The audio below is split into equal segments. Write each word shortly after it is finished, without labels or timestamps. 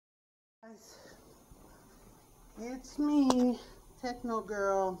Guys, it's me,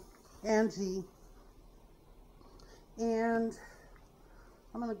 Tekknowgerl, Angie, and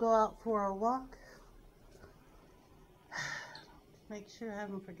I'm gonna go out for a walk. Make sure I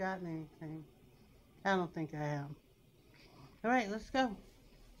haven't forgotten anything. I don't think I have. All right, let's go.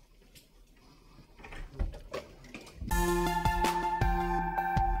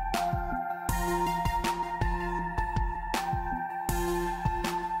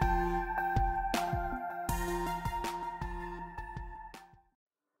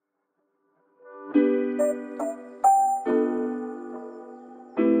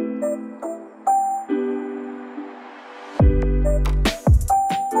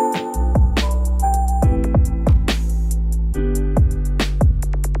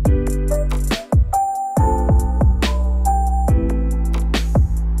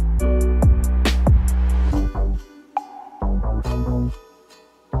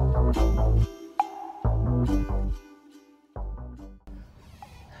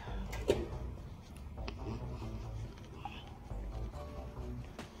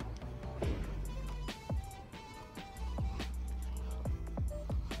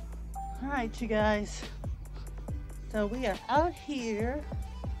 Alright, you guys, so we are out here.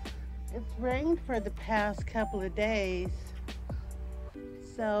 It's rained for the past couple of days,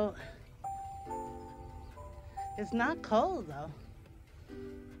 so it's not cold though,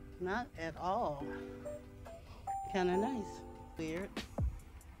 not at all. Kind of nice. Weird,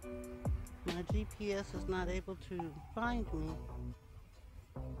 my GPS is not able to find me.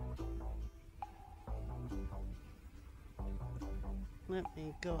 Let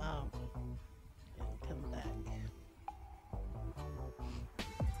me go out and come back.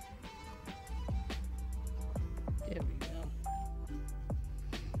 There we go.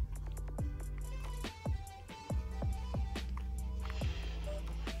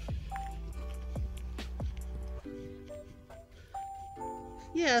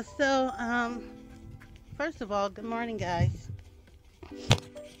 Yeah, so first of all, good morning, guys.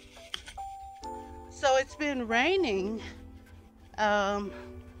 So it's been raining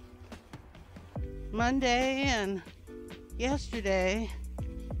Monday and yesterday,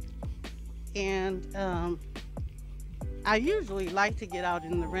 and I usually like to get out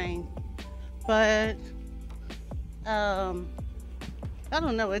in the rain, but I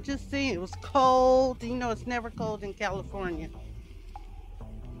don't know, it just seemed it was cold. You know, it's never cold in California,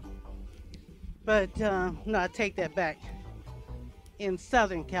 but no, I take that back, in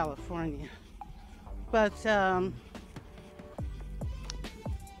Southern California. But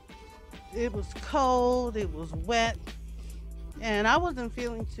it was cold, it was wet, and I wasn't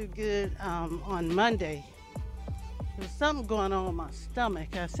feeling too good on Monday. There was something going on with my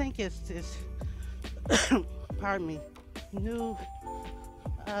stomach. I think it's this, pardon me, new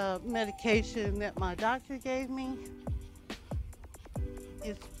medication that my doctor gave me.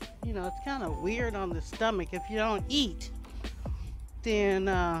 It's, you know, it's kind of weird on the stomach. If you don't eat, then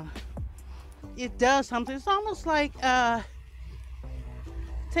it does something. It's almost like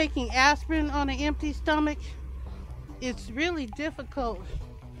taking aspirin on an empty stomach. It's really difficult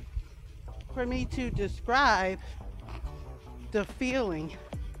for me to describe the feeling.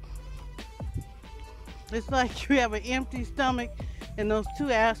 It's like you have an empty stomach and those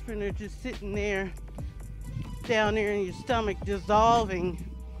two aspirin are just sitting there, down there in your stomach, dissolving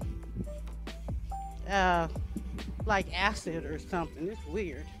like acid or something. It's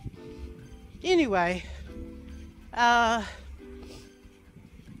weird. Anyway,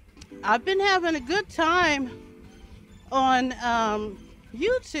 I've been having a good time on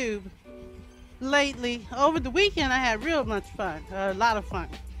YouTube lately. Over the weekend I had real much fun, a lot of fun.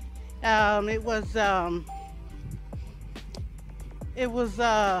 It was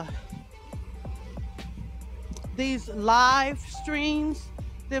these live streams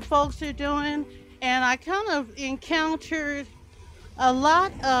that folks are doing, and I kind of encountered a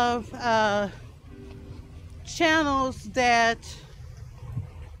lot of channels that,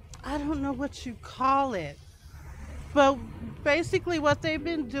 I don't know what you call it, but basically what they've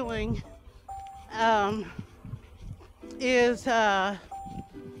been doing is,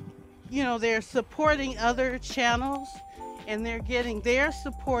 you know, they're supporting other channels, and they're getting their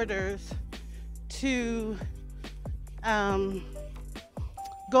supporters to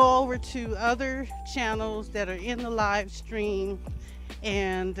go over to other channels that are in the live stream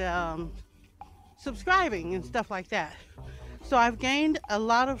and subscribing and stuff like that. So I've gained a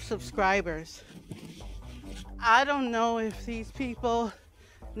lot of subscribers. I don't know if these people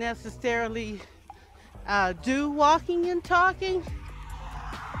necessarily do walking and talking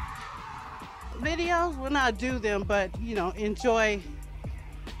videos. Well, not do them, but you know, enjoy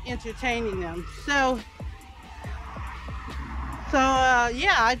entertaining them.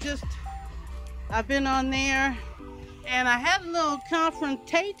 Yeah, I've been on there, and I had a little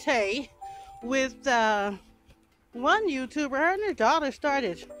confrontation with one YouTuber. Her and her daughter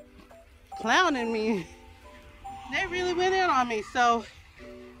started clowning me. They really went in on me. So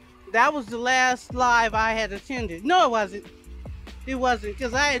that was the last live I had attended. No, it wasn't. It wasn't,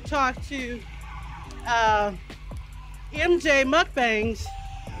 because I had talked to MJ Mukbangs,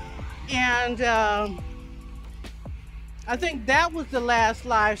 and I think that was the last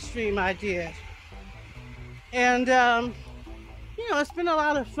live stream I did. And it's been a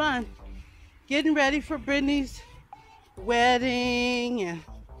lot of fun getting ready for Brittany's wedding, and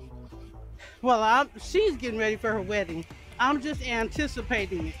she's getting ready for her wedding. I'm just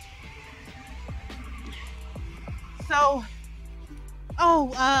anticipating it. So,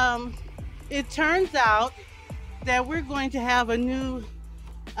 it turns out that we're going to have a new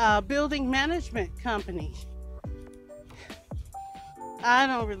building management company. I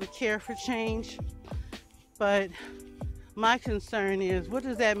don't really care for change, but my concern is, what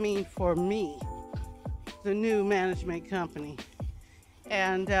does that mean for me, the new management company?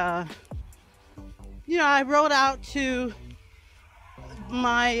 And, I wrote out to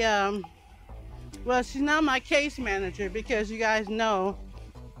my, she's not my case manager, because you guys know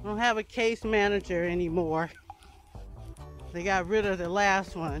I don't have a case manager anymore. They got rid of the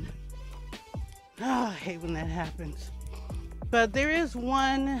last one. Oh, I hate when that happens. But there is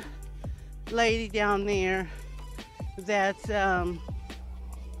one lady down there that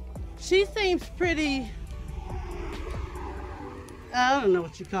she seems pretty, I don't know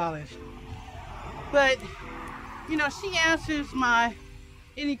what you call it, but she answers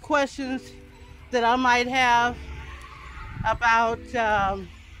any questions that I might have about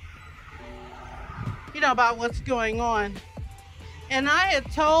about what's going on. And I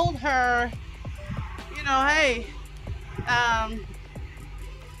had told her, hey,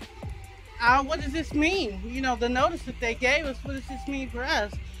 what does this mean? The notice that they gave us, what does this mean for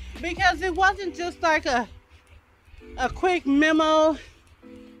us? Because it wasn't just like a quick memo.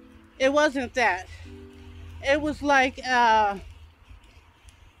 It wasn't that. It was like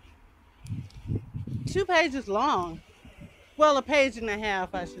 2 pages long. Well, a page and a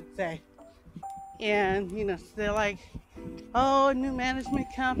half, I should say. And, they're like, oh, new management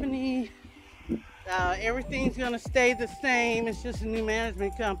company. Everything's going to stay the same. It's just a new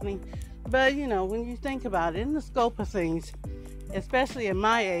management company. But, when you think about it, in the scope of things, especially at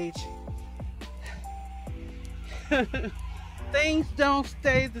my age, things don't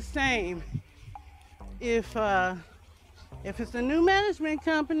stay the same. If it's a new management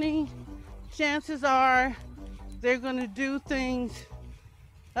company, chances are they're going to do things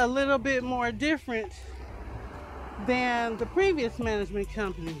a little bit more different than the previous management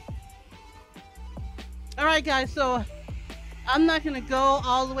company. All right, guys, so I'm not going to go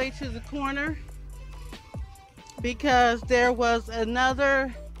all the way to the corner, because there was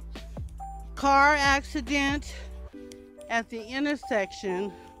another car accident at the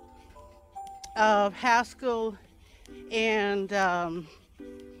intersection of Haskell and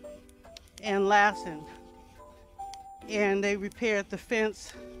Lassen, and they repaired the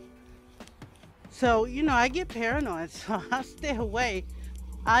fence. So I get paranoid, so I stay away.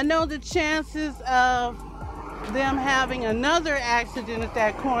 I know the chances of them having another accident at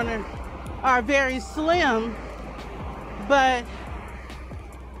that corner are very slim, but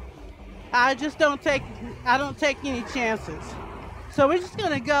I don't take any chances. So we're just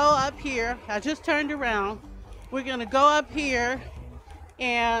gonna go up here. I just turned around. We're gonna go up here,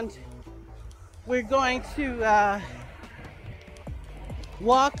 and we're going to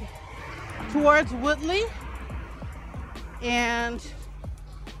walk towards Woodley, and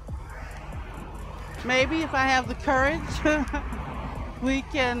maybe if I have the courage, we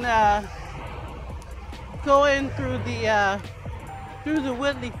can go in through the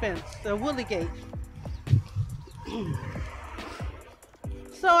Woodley fence, the Woodley gate.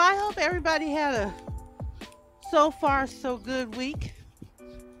 So I hope everybody had a so far so good week.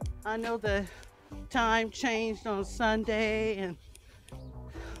 I know the time changed on Sunday, and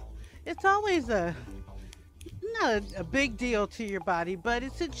it's always not a big deal to your body, but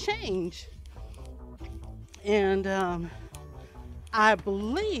it's a change. And I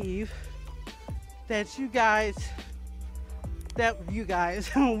believe that you guys,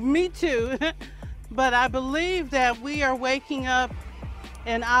 me too, but I believe that we are waking up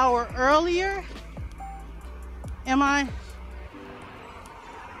an hour earlier. Am I?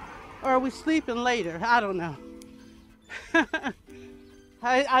 Or are we sleeping later? I don't know.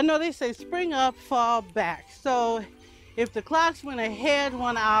 I know they say spring up, fall back. So If the clocks went ahead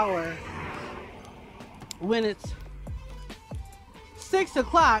 1 hour, when it's 6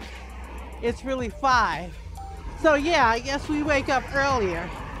 o'clock, it's really 5. So yeah, I guess we wake up earlier.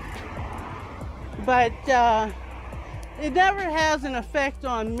 But it never has an effect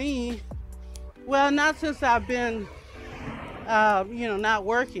on me. Well, not since I've been, not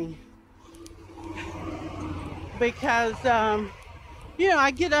working. Because,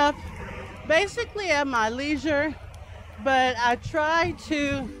 I get up basically at my leisure, but I try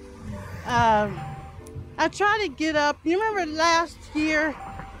to get up. You remember last year,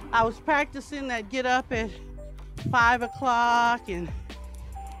 I was practicing that get up at 5 o'clock and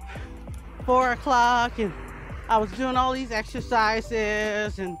 4 o'clock, and I was doing all these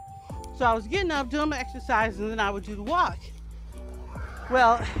exercises, and so I was getting up, doing my exercises, and then I would do the walk.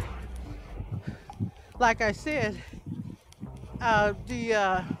 Well, like I said,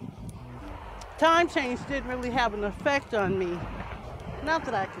 the time change didn't really have an effect on me. Not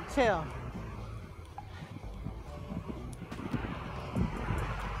that I could tell.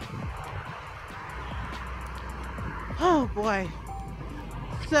 Oh boy.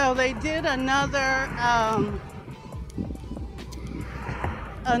 So they did another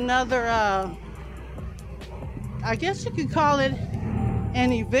I guess you could call it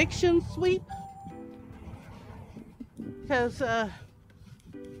an eviction sweep, because a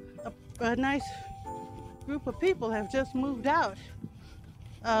nice group of people have just moved out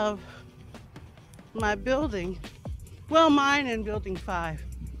of my building. Well, mine in building 5.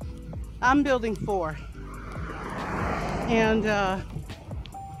 I'm building 4. And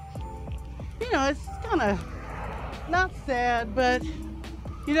it's kind of not sad, but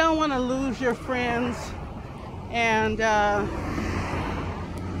you don't want to lose your friends and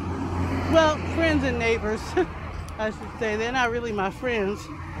friends and neighbors. I should say. They're not really my friends.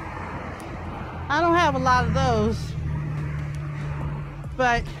 I don't have a lot of those,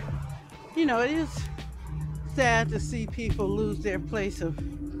 but it is sad to see people lose their place of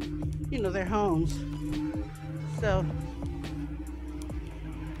their homes. So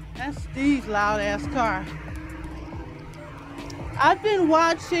that's Steve's loud ass car. I've been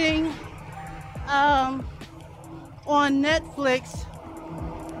watching on Netflix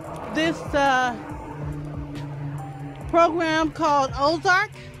this program called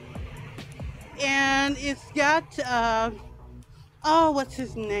Ozark, and it's got what's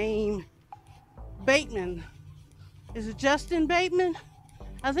his name? Bateman. Is it Justin Bateman?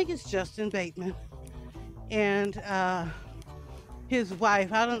 I think it's Justin Bateman. And his wife.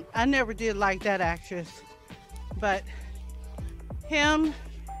 I never did like that actress, but him,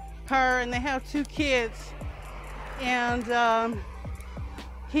 her, and they have 2 kids, and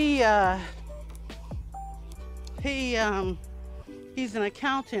he's an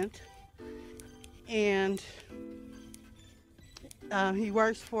accountant, and he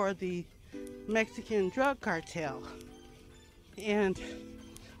works for the Mexican drug cartel. And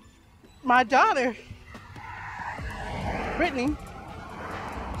my daughter, Brittany,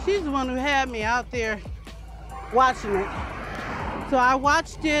 she's the one who had me out there watching it. So I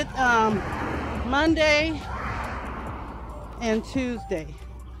watched it Monday and Tuesday.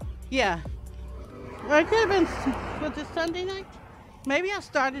 Yeah. Or it could have been, was it Sunday night? Maybe I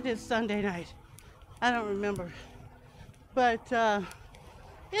started it Sunday night. I don't remember. But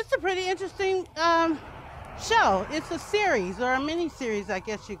it's a pretty interesting show. It's a series, or a mini series, I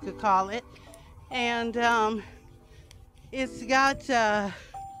guess you could call it. And it's got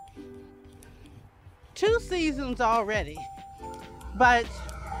 2 seasons already. But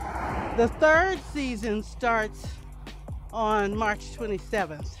the 3rd season starts on March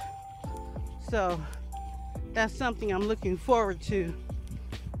 27th. So that's something I'm looking forward to,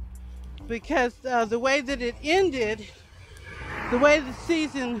 because the way that it ended, the way the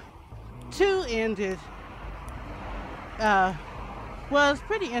season 2 ended, was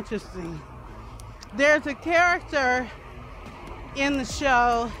pretty interesting. There's a character in the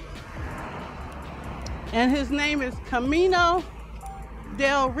show, and his name is Camino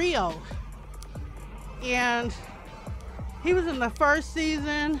Del Rio, and he was in the 1st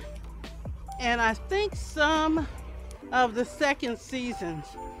season, and I think some of the 2nd seasons,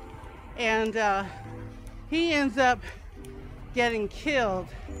 and he ends up getting killed.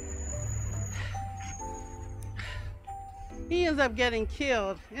 He ends up getting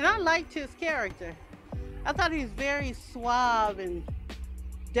killed, and I liked his character. I thought he was very suave and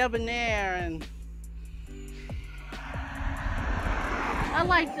debonair, and I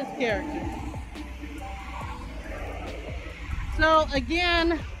liked his character. So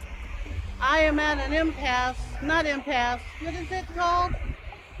again, I am at an impasse, not impasse, what is it called?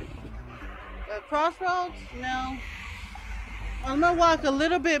 A crossroads? No. I'm gonna walk a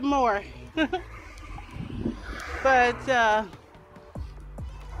little bit more, but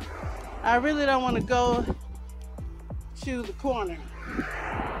I really don't want to go to the corner.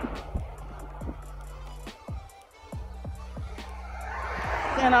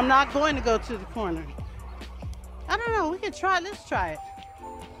 And I'm not going to go to the corner. I don't know. We can try. Let's try it.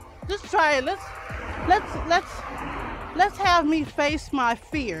 Let's try it. Let's have me face my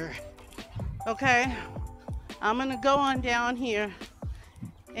fear. Okay. I'm gonna go on down here,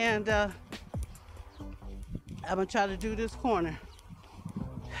 and I'm gonna try to do this corner.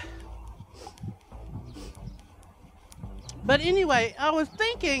 But anyway, I was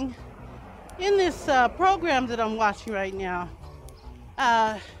thinking in this program that I'm watching right now.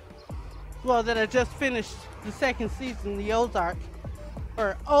 Well, that I just finished the second season, the Ozark.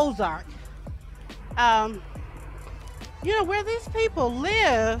 You know, where these people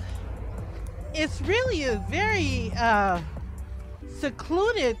live, it's really a very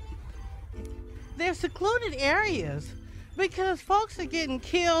secluded, they're secluded areas because folks are getting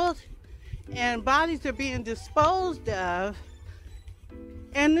killed and bodies are being disposed of,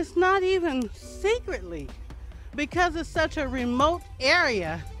 and it's not even secretly because it's such a remote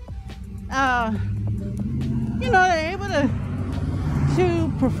area. You know, they're able to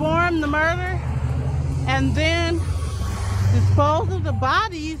perform the murder and then dispose of the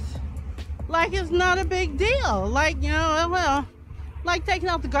bodies like it's not a big deal. Like, you know, well, like taking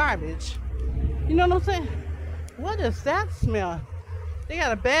out the garbage. You know what I'm saying? What does that smell? They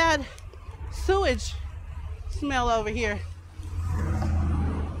got a bad sewage smell over here.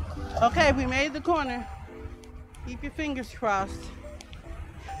 Okay, we made the corner. Keep your fingers crossed.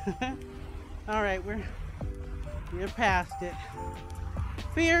 All right, we're past it.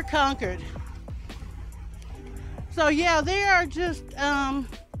 Fear conquered. So yeah, they are just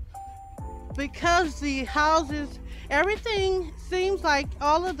because the houses, everything seems like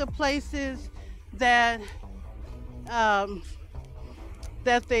all of the places that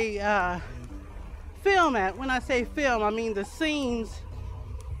that they film at. When I say film, I mean the scenes,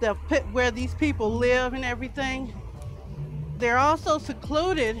 the pit where these people live and everything. They're also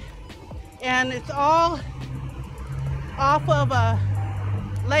secluded, and it's all off of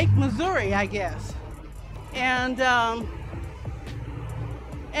Lake Missouri, I guess. And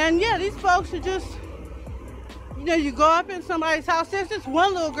yeah, these folks are just, you know, you go up in somebody's house. There's this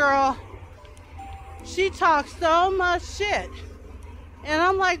one little girl, she talks so much shit. And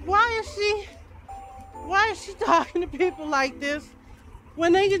I'm like, why is she talking to people like this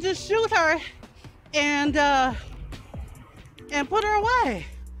when they can just shoot her and put her away?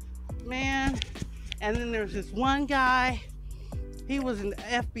 Man. And then there's this one guy, he was an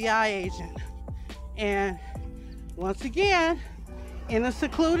FBI agent. And once again, in a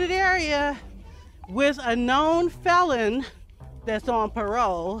secluded area with a known felon that's on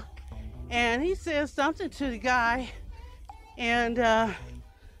parole. And he says something to the guy, and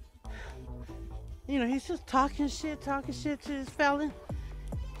you know, he's just talking shit to this felon,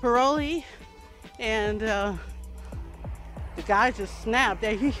 parolee, and the guy just snapped.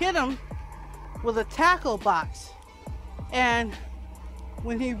 He hit him with a tackle box, and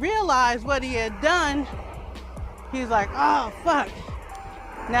when he realized what he had done, he's like, oh fuck,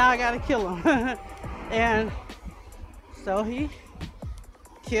 now I gotta kill him. And so he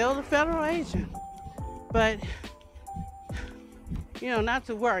killed a federal agent. But you know, not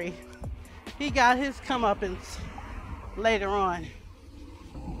to worry, he got his comeuppance later on.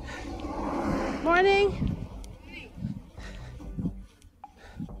 Morning.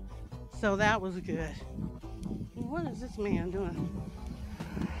 So that was good. What is this man doing?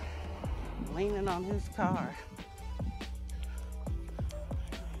 Leaning on his car.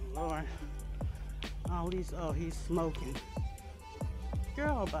 Lord. All these, oh, he's smoking.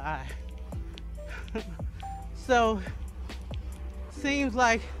 Girl, bye. So, seems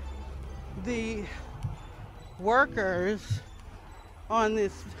like the workers on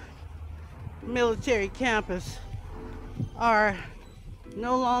this military campus are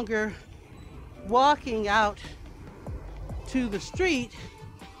no longer walking out to the street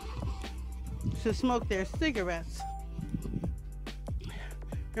to smoke their cigarettes.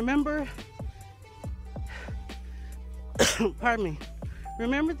 Remember, pardon me,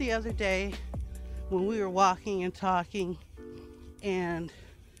 remember the other day when we were walking and talking, and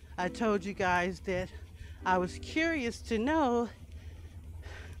I told you guys that I was curious to know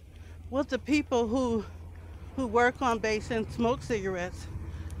what the people who work on base and smoke cigarettes,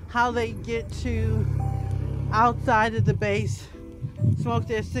 how they get to outside of the base, smoke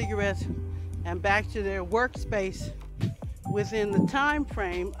their cigarettes, and back to their workspace within the time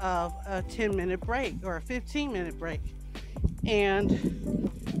frame of a 10-minute break or a 15-minute break. And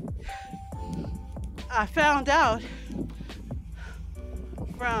I found out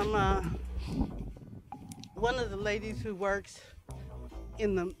from one of the ladies who works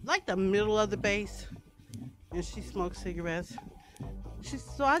in the middle of the base, and she smokes cigarettes.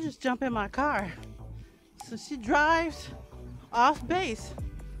 So I just jump in my car. So she drives off base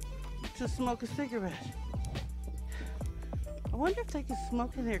to smoke a cigarette. I wonder if they can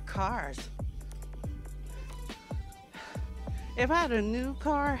smoke in their cars. If I had a new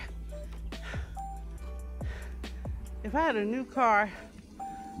car,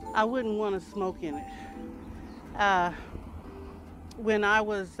 I wouldn't want to smoke in it. When I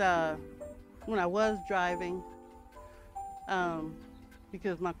was driving,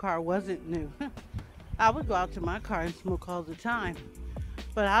 because my car wasn't new, I would go out to my car and smoke all the time.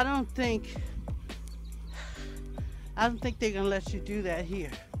 But I don't think they're gonna let you do that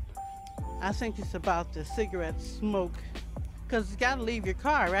here. I think it's about the cigarette smoke, because you gotta leave your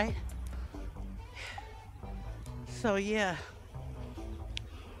car, right? So yeah.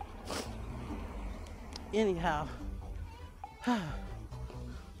 Anyhow,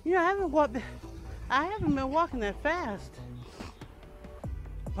 you know, I haven't been walking that fast.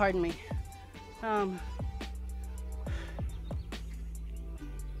 Pardon me. I'm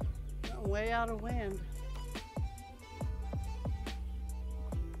way out of wind.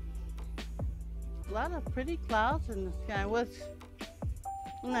 A lot of pretty clouds in the sky. What's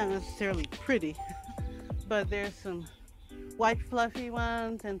not necessarily pretty, but there's some white fluffy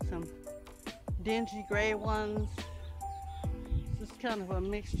ones and some dingy gray ones. It's just kind of a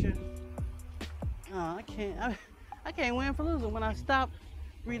mixture. Oh, I can't win for losing. When I stop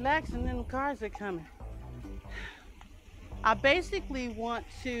relaxing, then the cars are coming. I basically want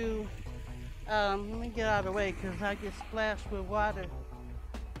to, let me get out of the way because I get splashed with water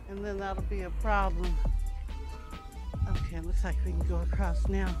and then that'll be a problem. Okay, looks like we can go across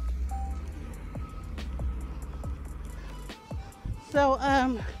now. So,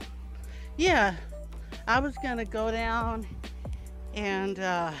 yeah, I was gonna go down and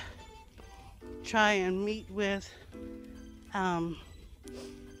try and meet with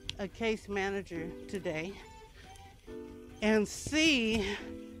a case manager today and see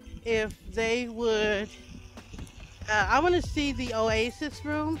if they would, I want to see the Oasis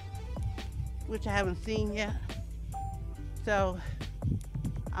room, which I haven't seen yet. So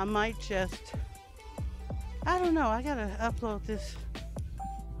I might just, I don't know, I gotta upload this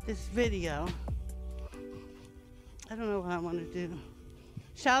video. I don't know what I want to do.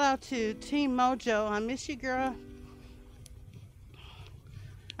 Shout out to Team Mojo. I miss you, girl.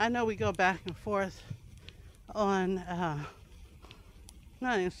 I know we go back and forth on,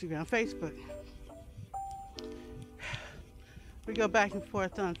 not Instagram, Facebook. We go back and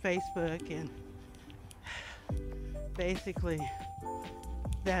forth on Facebook, and basically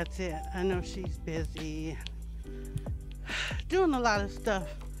that's it. I know she's busy doing a lot of stuff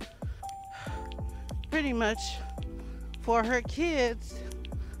pretty much for her kids.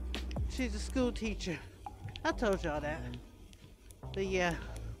 She's a school teacher. I told y'all that. But yeah,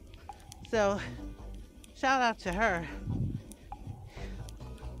 so shout out to her.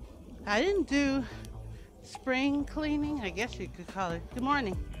 I didn't do spring cleaning, I guess you could call it. Good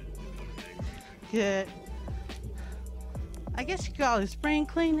morning. Good. I guess you could call it spring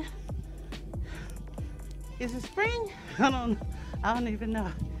cleaning. Is it spring? I don't even know.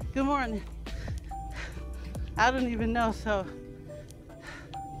 Good morning. I don't even know. So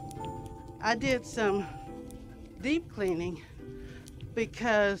I did some deep cleaning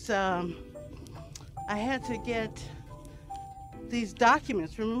because I had to get these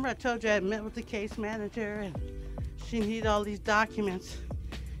documents. Remember I told you I had met with the case manager and she needed all these documents,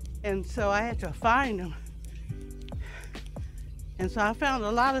 and so I had to find them. And so I found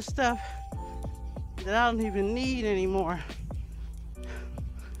a lot of stuff that I don't even need anymore.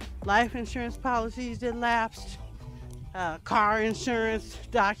 Life insurance policies that lapsed, car insurance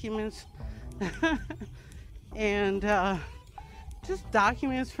documents, and just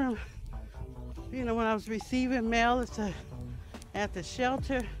documents from, you know, when I was receiving mail at the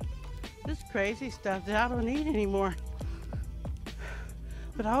shelter. Just crazy stuff that I don't need anymore.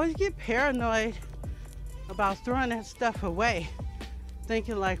 But I always get paranoid about throwing that stuff away,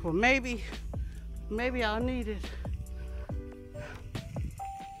 thinking like, well, maybe I'll need it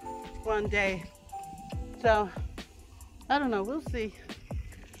one day. So I don't know, we'll see.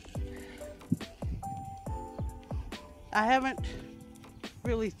 I haven't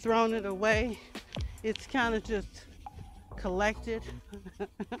really thrown it away. It's kind of just collected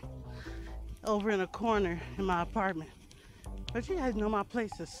over in a corner in my apartment. But you guys know my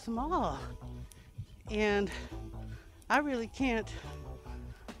place is small, and I really can't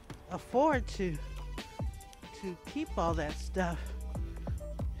afford to keep all that stuff,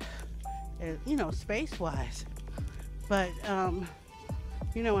 you know, space-wise. But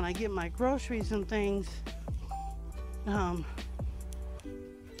you know, when I get my groceries and things,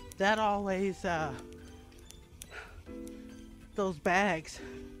 that always those bags,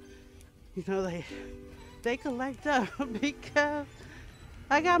 you know, they collect up because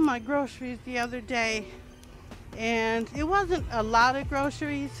I got my groceries the other day, and it wasn't a lot of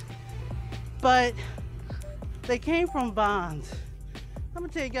groceries, but they came from Vons. I'm gonna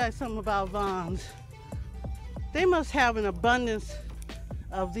tell you guys something about Vons. They must have an abundance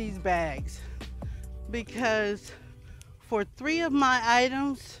of these bags, because for 3 of my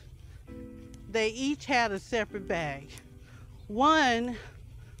items, they each had a separate bag. One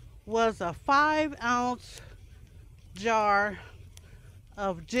was a 5-ounce jar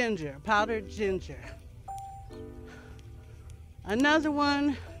of ginger, powdered ginger. Another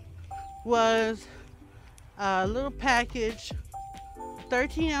one was a little package,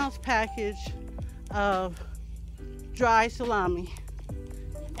 13-ounce package of dry salami.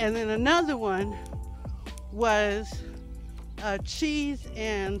 And then another one was cheese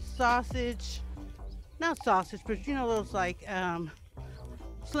and sausage, not sausage, but you know those like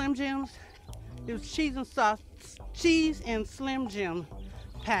Slim Jims? It was cheese and Slim Jim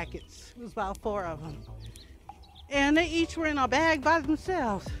packets. It was about 4 of them. And they each were in a bag by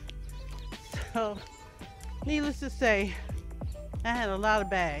themselves. So, needless to say, I had a lot of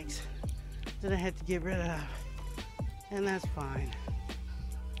bags that I had to get rid of. And that's fine.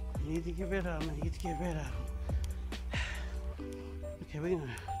 I need to get rid of them. Okay, we're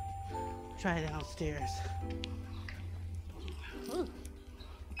gonna try downstairs. Ooh.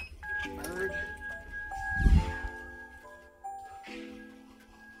 Bird.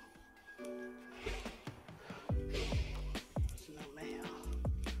 There's no mail.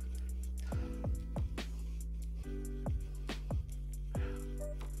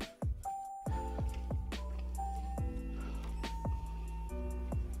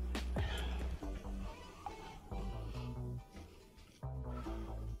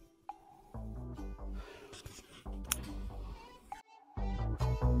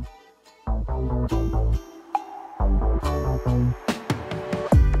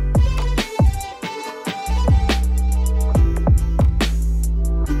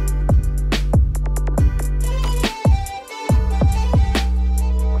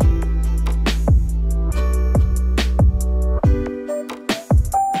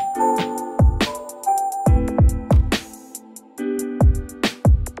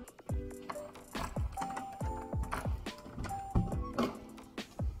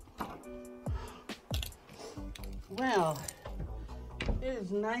 Well, it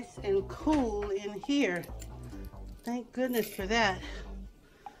is nice and cool in here. Thank goodness for that.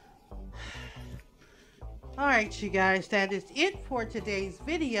 All right, you guys, that is it for today's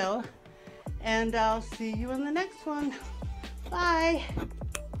video, and I'll see you in the next one. Bye.